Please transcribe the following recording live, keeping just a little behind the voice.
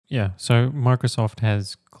Yeah, so Microsoft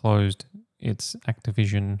has closed its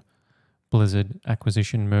Activision Blizzard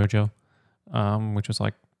acquisition merger, which was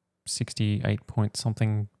like 68 point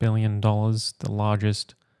something billion dollars, the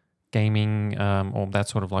largest gaming or that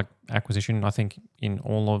sort of like acquisition, I think, in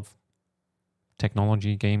all of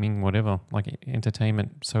technology, gaming, whatever, like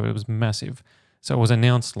entertainment. So it was massive. So it was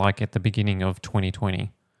announced like at the beginning of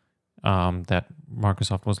 2020 that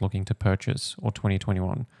Microsoft was looking to purchase, or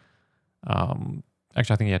 2021.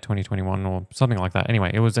 Actually, I think, yeah, 2021 or something like that. Anyway,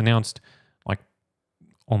 it was announced like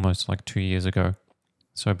almost like 2 years ago.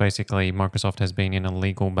 So basically, Microsoft has been in a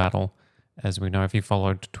legal battle. As we know, if you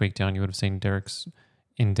followed Tweakdown, you would have seen Derek's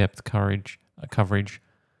in-depth coverage. He's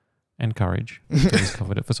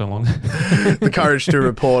covered it for so long. The courage to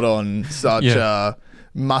report on such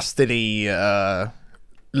mustardy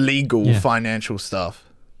legal financial stuff.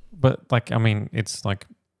 But like, I mean, it's like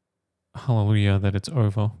hallelujah that it's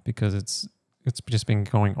over, because it's just been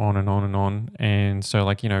going on and on and on. And so,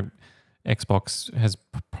 like, you know, Xbox has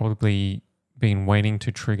probably been waiting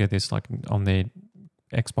to trigger this, like on their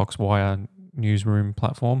Xbox Wire newsroom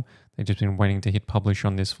platform. They've just been waiting to hit publish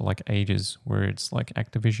on this for like ages, where it's like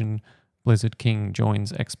Activision Blizzard King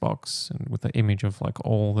joins Xbox, and with the image of like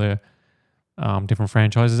all the different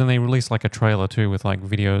franchises. And they released like a trailer too with like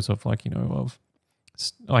videos of like, you know, of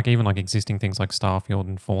like even like existing things like Starfield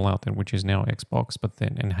and Fallout, which is now Xbox, but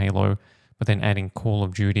then, and Halo, but then adding Call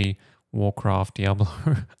of Duty, Warcraft, Diablo,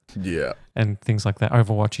 and things like that,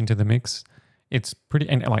 Overwatch into the mix. It's pretty,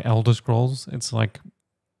 and like Elder Scrolls. It's like,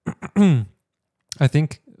 I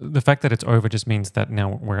think the fact that it's over just means that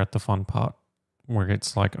now we're at the fun part, where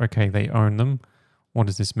it's like, okay, they own them. What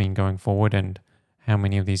does this mean going forward? And how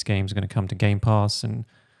many of these games are going to come to Game Pass, and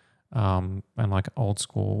like old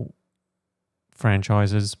school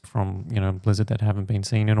franchises from, you know, Blizzard that haven't been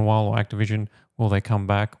seen in a while, or Activision, will they come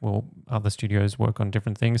back? Will other studios work on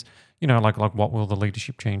different things? You know, like what will the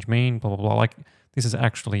leadership change mean? Blah, blah, blah. Like, this is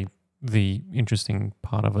actually the interesting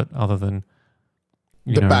part of it, other than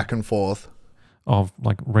the back and forth of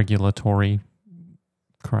like regulatory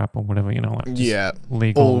crap or whatever, you know, like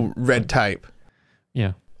legal, all red tape.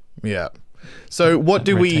 Yeah. So what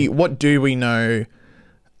do we know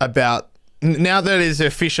about, now that it's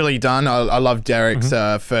officially done? I love Derek's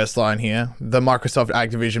first line here. The Microsoft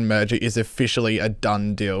Activision merger is officially a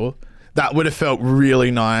done deal. That would have felt really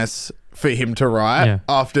nice for him to write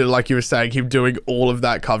after, like you were saying, him doing all of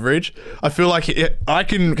that coverage. I feel like I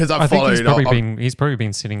can, because I've followed. He's probably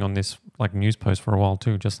been sitting on this like news post for a while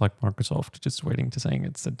too, just like Microsoft, just waiting to saying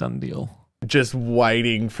it's a done deal. Just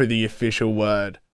waiting for the official word.